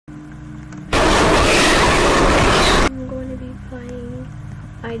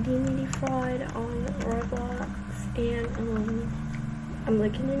tried on Roblox, and I'm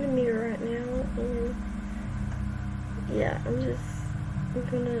looking in the mirror right now, and yeah, I'm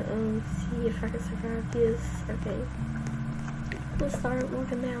gonna see if I can survive this. Okay, let's start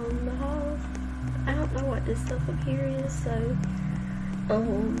walking down the halls. I don't know what this stuff up here is, so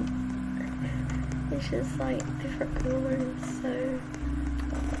it's just like different colors. So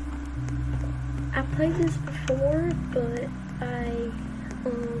I played this before, but I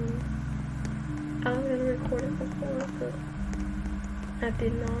was gonna record it before, but I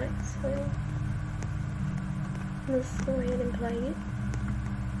did not, so let's go ahead and play it.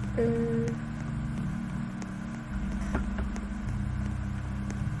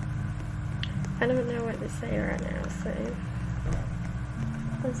 I don't know what to say right now, so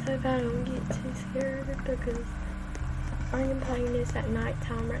let's hope I don't get too scared, because I am playing this at night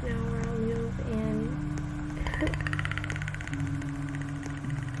time right now where I live, and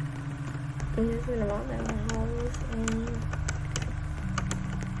there's been a lot down the halls, and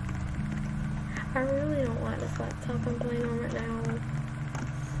I really don't like this laptop I'm playing on right now,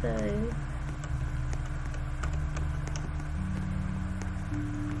 so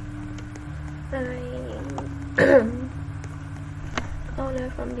I don't know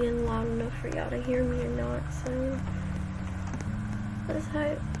if I'm being loud enough for y'all to hear me or not, so let's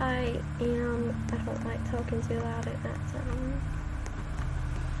hope I am. I don't like talking too loud at that time.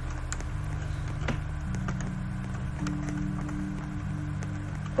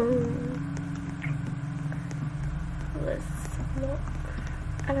 Let's look.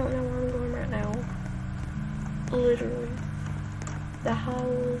 I don't know where I'm going right now. Literally. The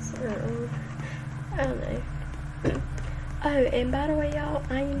halls are, I don't know. Oh, and by the way, y'all,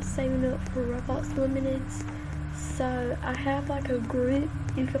 I am saving up for Roblox Limiteds. So, I have like a group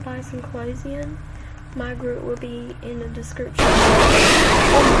you can buy some clothes in. My group will be in the description.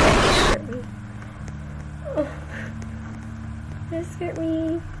 Oh my God, that scared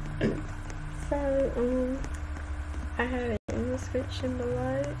me. So, I have it in the description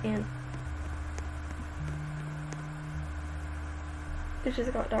below, and it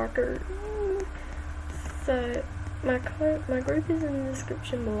just got darker. So, my group is in the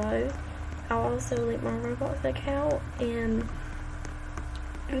description below. I'll also link my Roblox account, and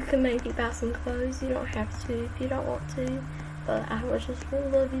you can maybe buy some clothes. You don't have to if you don't want to, but I would just really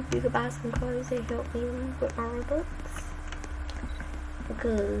love if you could buy some clothes and help me with my Robux,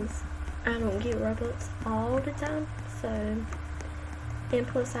 because I don't get Robux all the time, so, and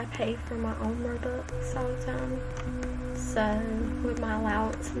plus I pay for my own Robux all the time, so, with my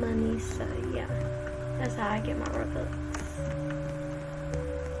allowance money, so yeah, that's how I get my Robux.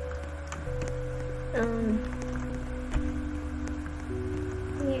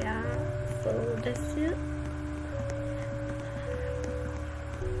 Yeah, so that's it.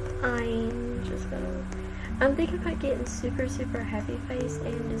 I'm thinking about getting super happy face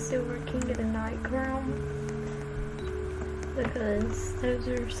and the Silver King of the Night crown, because those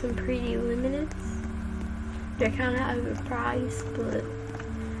are some pretty limiteds. They're kind of overpriced, but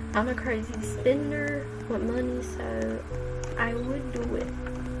I'm a crazy spender with money, so I would do it,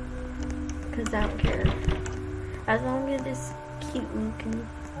 because I don't care. As long as it's cute looking.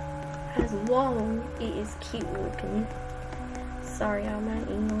 As long it is cute looking. Sorry, all my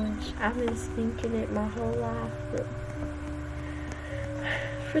English. I've been speaking it my whole life, but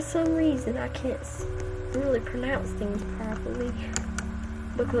for some reason I can't really pronounce things properly,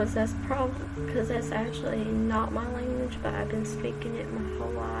 because that's actually not my language, but I've been speaking it my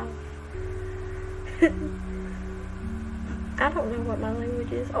whole life. I don't know what my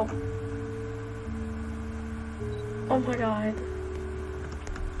language is. Oh my God.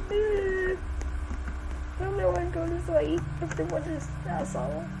 I don't know why I'm going this way. Everyone just, that's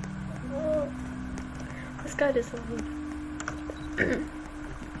all. Let's go this way.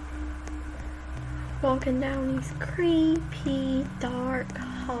 Walking down these creepy, dark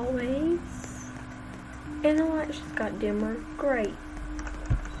hallways. And the lights just got dimmer. Great.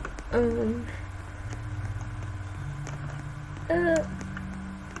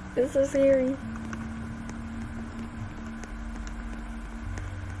 It's so scary.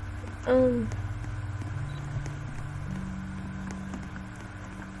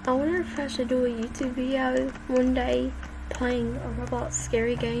 I wonder if I should do a YouTube video one day playing a Roblox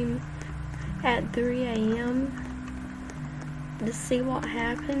scary game at 3 AM to see what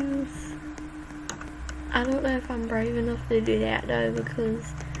happens. I don't know if I'm brave enough to do that though,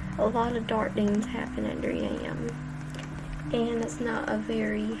 because a lot of dark things happen at 3 AM. And it's not a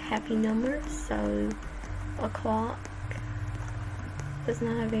very happy number, so a clock is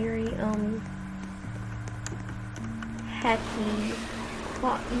not a very happy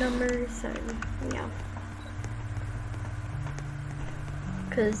clock number, so yeah.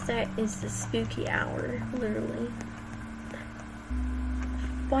 Because that is the spooky hour, literally.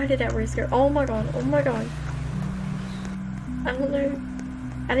 Why did that risk her? Oh my god, oh my god. I don't know.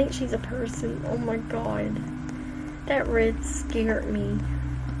 I think she's a person. Oh my god. That red scared me.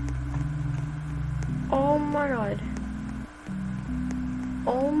 Oh my god.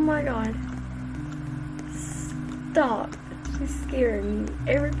 Oh my god. Stop. She's scaring me.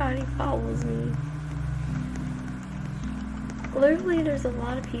 Everybody follows me. Literally, there's a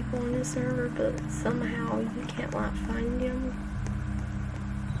lot of people on this server, but somehow you can't like find them.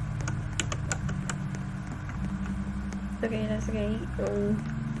 Okay, that's a gate.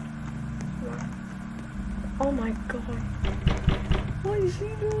 Oh my god. Why is she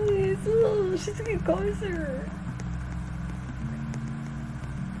doing this? Oh, she's getting closer.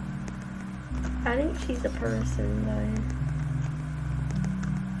 I think she's a person though.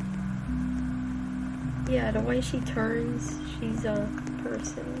 Yeah, the way she turns, she's a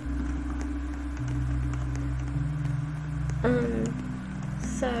person.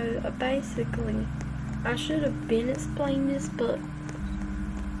 So basically, I should have been explaining this, but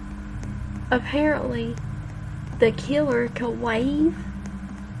apparently the killer can wave,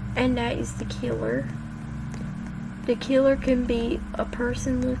 and that is the killer. The killer can be a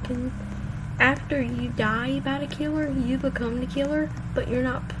person looking. After you die by the killer, you become the killer, but you're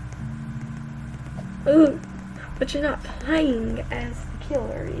not. But you're not playing as the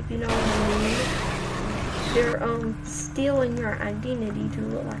killer, if you know what I mean. They're stealing your identity to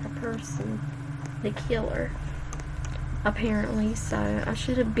look like a person. The killer, apparently. So I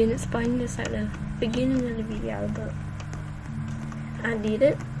should have been explaining this at the beginning of the video, but I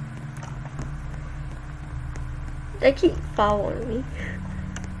didn't. They keep following me.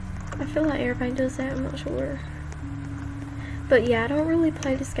 I feel like everybody does that, I'm not sure. But yeah, I don't really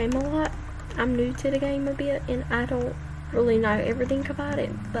play this game a lot. I'm new to the game a bit, and I don't really know everything about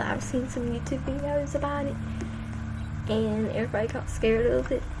it, but I've seen some YouTube videos about it, and everybody got scared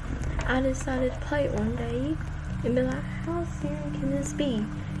of it. I decided to play it one day and be like, how scary can this be?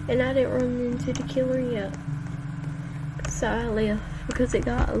 And I didn't run into the killer yet, so I left because it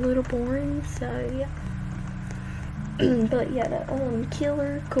got a little boring. So yeah. But yeah, the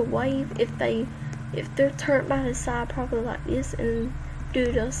killer could wave if they're turned by the side, probably like this, and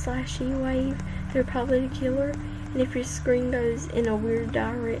do the slashy wave. They're probably the killer. And if your screen goes in a weird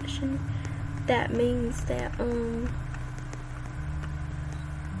direction, that means that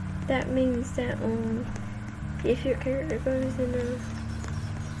if your character goes in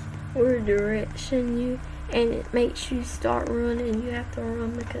a weird direction, and it makes you start running, you have to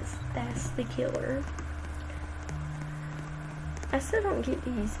run because that's the killer. I still don't get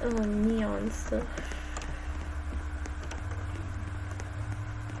these neon stuff.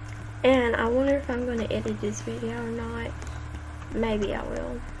 And I wonder if I'm going to edit this video or not. Maybe I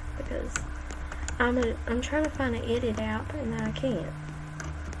will, because I'm trying to find an edit app and I can't.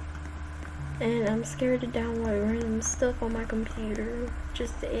 And I'm scared to download random stuff on my computer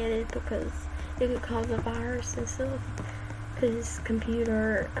just to edit, because it could cause a virus and stuff. Because this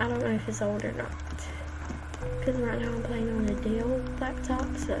computer, I don't know if it's old or not. Because right now I'm playing on a Dell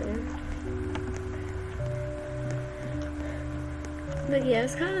laptop, so. But yeah,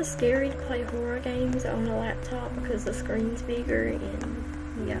 it's kind of scary to play horror games on a laptop because the screen's bigger,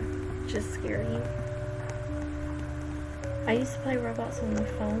 and yeah, just scary. I used to play Roblox on my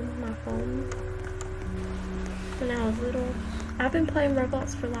phone when I was little. I've been playing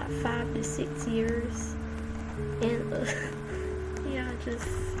Roblox for like 5 to 6 years, and yeah, just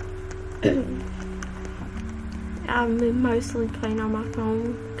I've been mostly playing on my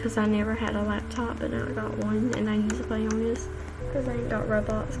phone because I never had a laptop, but now I got one, and I used to play on this because I ain't got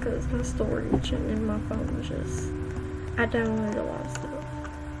Roblox because my storage and then my phone was just, I downloaded a lot of stuff.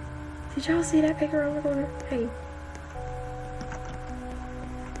 Did y'all see that pig around the corner? Hey.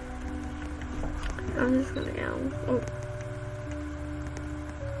 I'm just gonna go. Oh.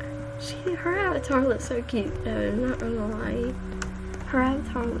 Her avatar looks so cute though, I'm not gonna lie. Her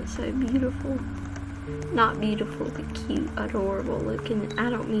avatar looks so beautiful. Not beautiful, but cute, adorable looking. I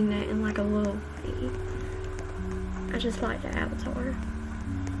don't mean that in like a little way. I just like the avatar.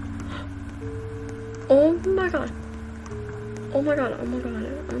 Oh my god. Oh my god, oh my god.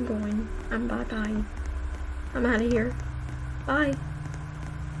 I'm going. I'm bye-bye. I'm out of here. Bye.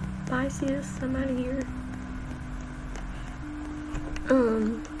 Bye, sis. I'm out of here.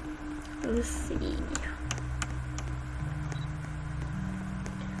 Let's see.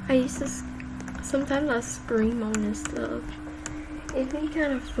 Sometimes I scream on this stuff. It'd be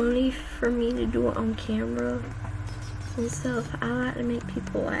kind of funny for me to do it on camera, and stuff, I like to make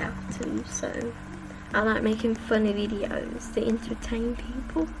people laugh too, so I like making funny videos to entertain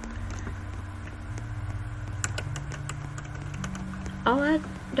people.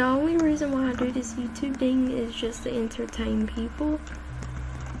 The only reason why I do this YouTube thing is just to entertain people.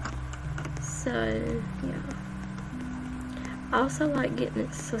 So, yeah. I also like getting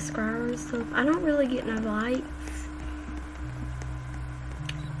subscribers and stuff. I don't really get no likes.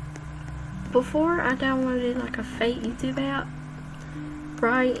 Before, I downloaded like a fake YouTube app,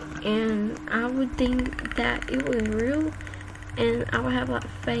 right? And I would think that it was real. And I would have like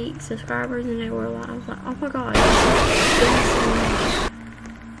fake subscribers, and they were like, I was like, oh my god.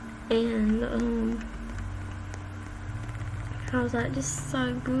 And I was like, this is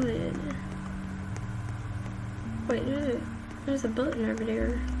so good. Wait, there's a button over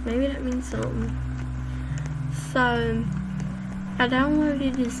there. Maybe that means something. So I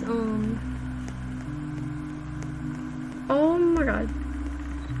downloaded this oh my god.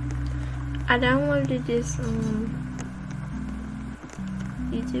 I downloaded this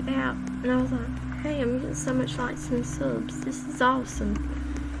YouTube app, and I was like, hey, I'm getting so much likes and subs. This is awesome.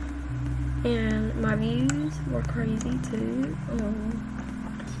 And my views were crazy too.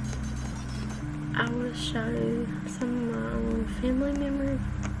 I will show some of my own family members,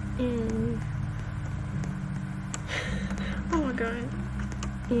 and oh my god,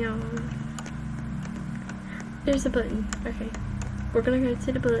 there's a button. Okay, we're gonna go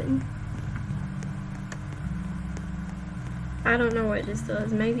to the button. I don't know what this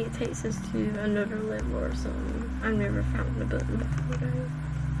does. Maybe it takes us to another level or something. I've never found the button before though.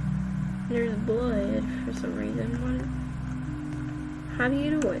 There's blood for some reason. What? How do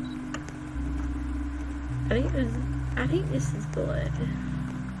you do it? I think this is blood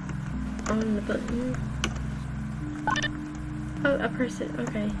on the button. Oh, I pressed it.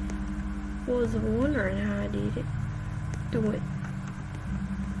 Okay. Was wondering how I did it. Do it.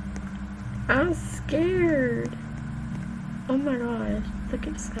 I'm scared. Oh my god. Look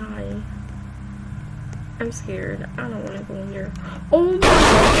at the sky. I'm scared. I don't want to go in there. Oh my god.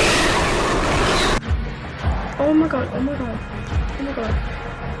 Oh my god. Oh my god. Oh my god.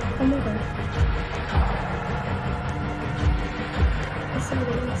 Oh my god. I saw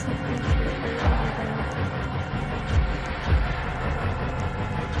the inside.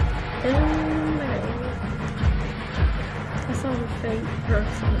 Oh my god. I saw the fake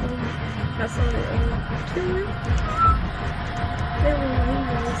person. I saw the killer. There were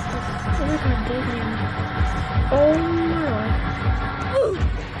rainbows. Oh my god, damn. Oh my god.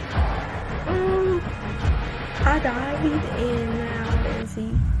 Oh. I died, and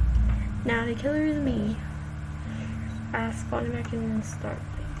now the killer is me. I spawned back in the start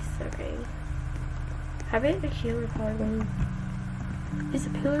place. Okay. I bet the killer probably gonna. Is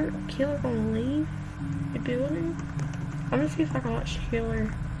the killer gonna leave the building? I'm gonna see if I can watch the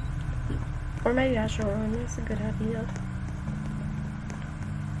killer. Or maybe I should run. That's a good idea.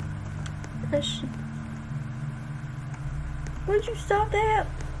 Would you stop that?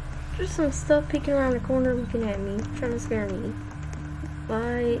 There's some stuff peeking around the corner looking at me, trying to scare me.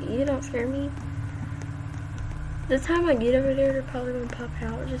 Like, you don't scare me. The time I get over there, they're probably gonna pop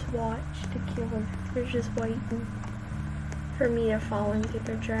out. Just watch the killer. They're just waiting for me to fall into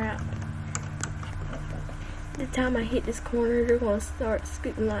their trap. The time I hit this corner, they're gonna start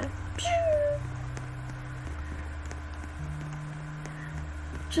scooting like, pew!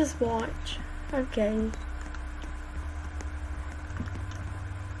 Just watch. Okay.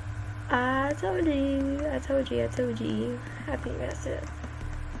 I told you. I told you. I think that's it.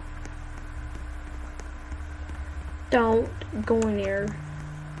 Don't go in there.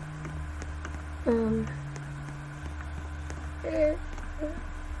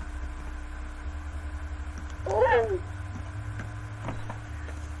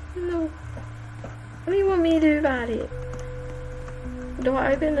 No. What do you want me to do about it? Do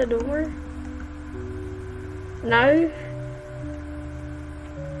I open the door? No?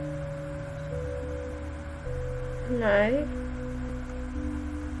 No?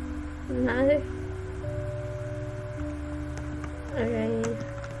 No? Okay.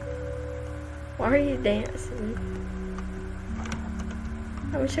 Why are you dancing?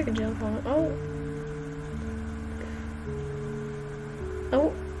 I wish I could jump on it. Oh.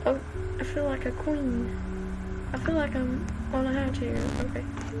 Oh. Oh. I feel like a queen. I feel like I'm on a high chair. Okay.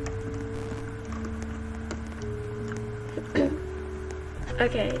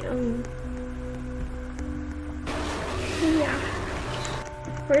 Okay, yeah.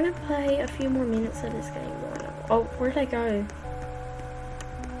 We're gonna play a few more minutes of this game. Oh, where'd I go?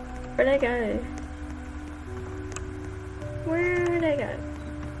 Where'd I go? Where'd I go?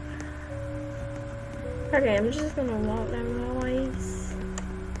 Okay, I'm just gonna walk down the hallways.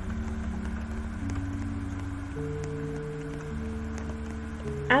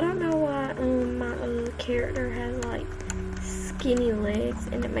 I don't know why my character has like skinny legs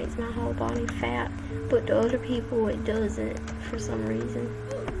and it makes my whole body fat, but to other people it doesn't for some reason.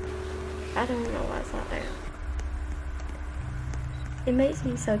 I don't know why it's like that. It makes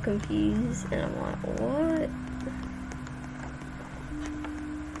me so confused and I'm like, what?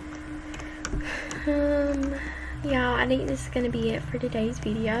 Y'all, I think this is gonna be it for today's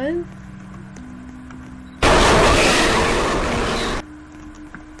video.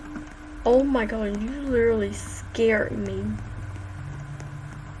 Oh my god, you literally scared me.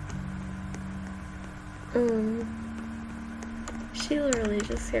 She literally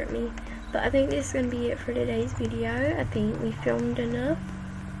just scared me. But I think this is gonna be it for today's video. I think we filmed enough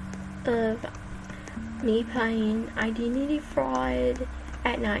of me playing identity fraud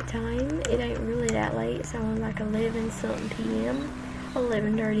at nighttime. It ain't really that late. It's only like 11 something p.m.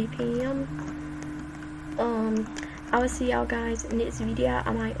 11:30 p.m. I will see y'all guys in this video.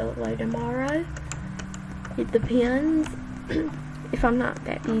 I might upload tomorrow. It depends. If I'm not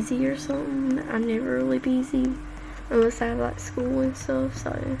that busy or something. I'm never really busy unless I have like school and stuff.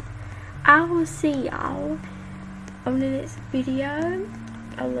 So I will see y'all on the next video.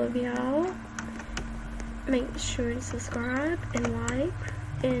 I love y'all. Make sure to subscribe and like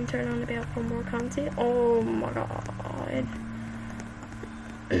and turn on the bell for more content. Oh my god.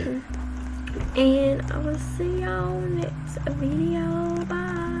 And I will see y'all next video. Bye.